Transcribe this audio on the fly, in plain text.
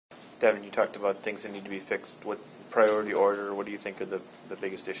Devin, you talked about things that need to be fixed. What priority order? What do you think are the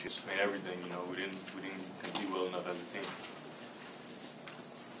biggest issues? I mean, everything. You know, we didn't compete well enough as a team.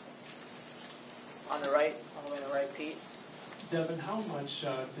 On the right, all the way on the right, Pete. Devin, how much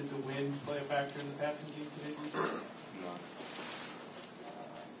did the wind play a factor in the passing game today? No.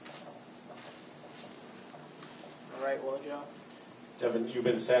 All right, Wojo. Devin, you've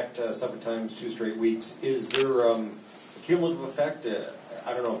been sacked several times, 2 straight weeks. Is there a cumulative effect?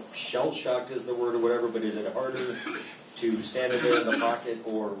 I don't know if shell shocked is the word or whatever, but is it harder to stand in there in the pocket,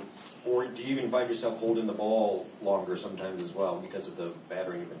 or do you even find yourself holding the ball longer sometimes as well because of the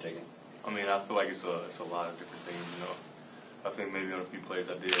battering you've been taking? I mean, I feel like it's a lot of different things. You know, I think maybe on a few plays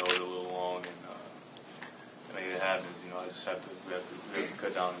I did hold it a little long, and I mean, it happens. You know, I just have to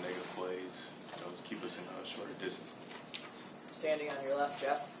cut down the negative plays. You know, to keep us in a shorter distance. Standing on your left,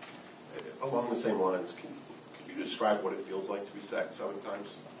 Jeff. Along the same lines, can you describe what it feels like to be sacked 7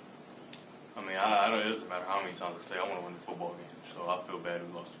 times? I mean, I don't. It doesn't matter how many times I say I want to win the football game. So I feel bad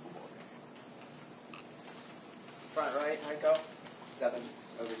we lost the football game. Front right, Rico. Devin,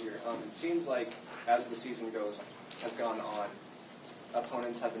 over here. It seems like as the season has gone on,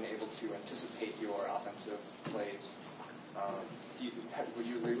 opponents have been able to anticipate your offensive plays. Would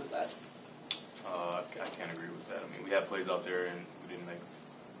you agree with that? I can't agree with that. I mean, we had plays out there and we didn't make them.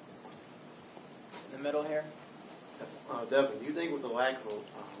 In the middle here. Devin, do you think with the lack of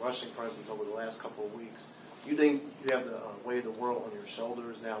a rushing presence over the last couple of weeks, do you think you have the weight of the world on your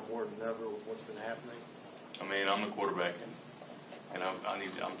shoulders now more than ever with what's been happening? I mean, I'm the quarterback, and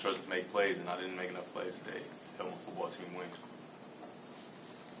I'm trusted to make plays, and I didn't make enough plays today to help my football team win.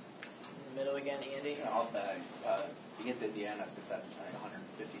 In the middle again, Andy. I'll bet against Indiana, it's at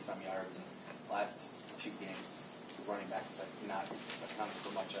 150-some yards, and last 2 games, the running backs have not accounted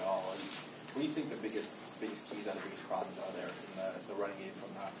for much at all. What do you think the biggest keys are, the biggest problems are there in the running game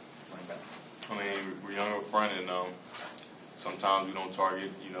from the running backs? I mean, we're young up front, and sometimes we don't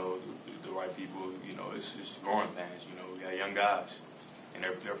target, you know, the right people. You know, it's growing pains. You know, we got young guys, and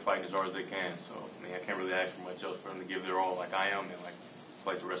they're fighting as hard as they can. So, I mean, I can't really ask for much else for them to give their all like I am and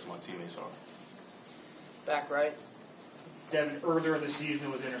like the rest of my teammates are. Back right. Devin, earlier in the season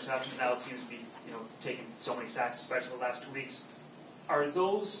it was interceptions. Now it seems to be, taking so many sacks, especially the last 2 weeks. Are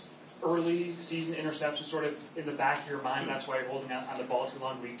those early season interceptions sort of in the back of your mind? That's why you're holding on the ball too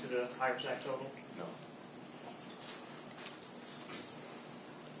long, lead to the higher sack total? No.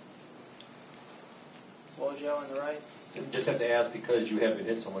 Wojo on the right. Just have to ask, because you have been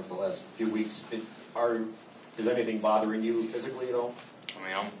hit so much the last few weeks, is anything bothering you physically at all? I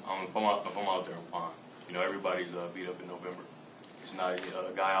mean, if I'm out there, I'm fine. You know, everybody's beat up in November. There's not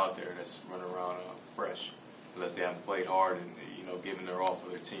a guy out there that's running around fresh unless they haven't played hard and, giving their all for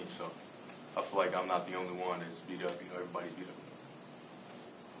their team. So I feel like I'm not the only one that's beat up. Everybody's beat up.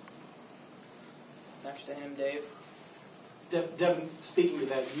 Next to him, Dave. Devin, speaking to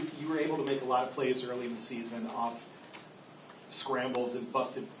that, you were able to make a lot of plays early in the season off scrambles and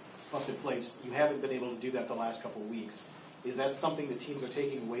busted plays. You haven't been able to do that the last couple of weeks. Is that something that teams are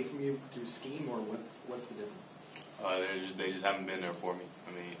taking away from you through scheme, or what's the difference? They just haven't been there for me.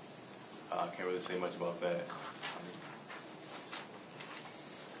 I mean, I can't really say much about that.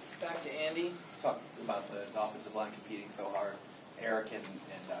 Back to Andy. Talk about the offensive line competing so hard. Eric and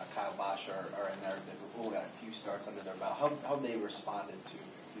Kyle Bosch are in there. They've only got a few starts under their belt. How have they responded to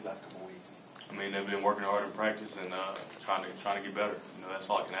these last couple of weeks? I mean, they've been working hard in practice and trying to get better. That's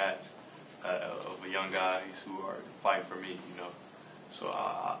all I can ask of the young guys who are fighting for me. So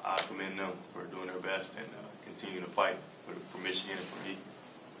I commend them for doing their best and continuing to fight for Michigan and for me.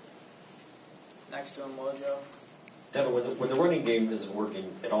 Next to him, Wojo. Devin, when the running game isn't working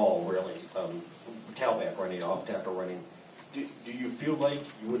at all, really, tailback running, off-tackle running, do you feel like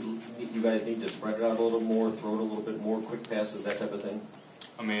you guys need to spread it out a little more, throw it a little bit more, quick passes, that type of thing?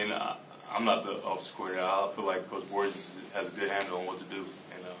 I mean, I'm not the offensive coordinator. I feel like Coach Borges has a good handle on what to do,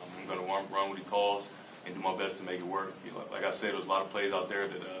 and I'm going to run what he calls and do my best to make it work. Like I said, there was a lot of plays out there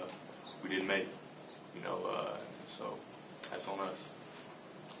that we didn't make, so that's on us.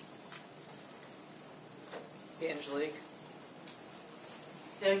 Angelique.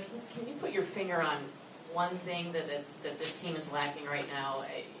 Doug, can you put your finger on one thing that this team is lacking right now?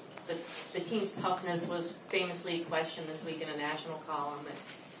 The team's toughness was famously questioned this week in a national column.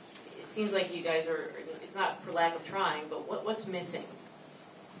 It seems like you guys it's not for lack of trying, but what's missing?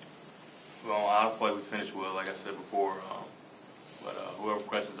 Well, I feel like we finished well, like I said before. But whoever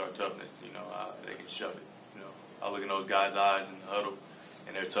questions our toughness, they can shove it. I look in those guys' eyes in the huddle,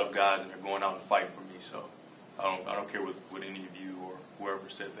 and they're tough guys, and they're going out and fighting for me. So I don't care what any of you or whoever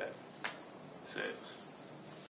says.